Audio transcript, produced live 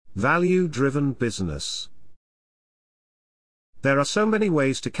Value-driven business. There are so many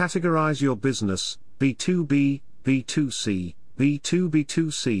ways to categorize your business: B2B, B2C,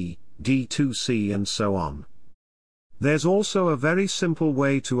 B2B2C, D2C, and so on. There's also a very simple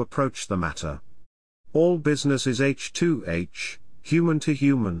way to approach the matter. All business is H2H, human to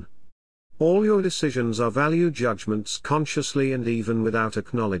human. All your decisions are value judgments, consciously and even without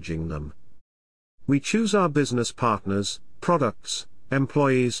acknowledging them. We choose our business partners, products,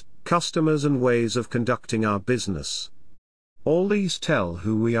 employees, customers, and ways of conducting our business. All these tell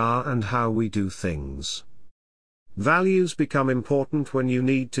who we are and how we do things. Values become important when you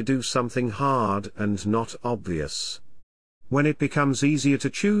need to do something hard and not obvious. When it becomes easier to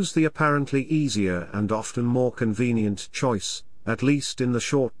choose the apparently easier and often more convenient choice, at least in the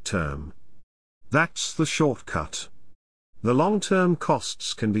short term. That's the shortcut. The long-term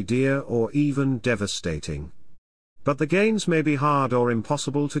costs can be dear or even devastating. But the gains may be hard or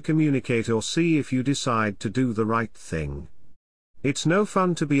impossible to communicate or see if you decide to do the right thing. It's no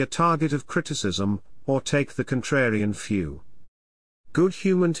fun to be a target of criticism, or take the contrarian view. Good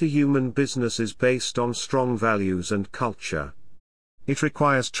human-to-human business is based on strong values and culture. It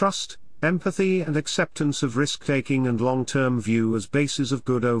requires trust, empathy, and acceptance of risk-taking and long-term view as bases of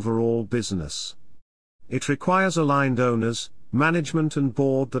good overall business. It requires aligned owners, management, and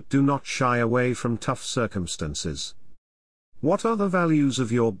board that do not shy away from tough circumstances. What are the values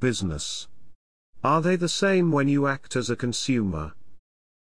of your business? Are they the same when you act as a consumer?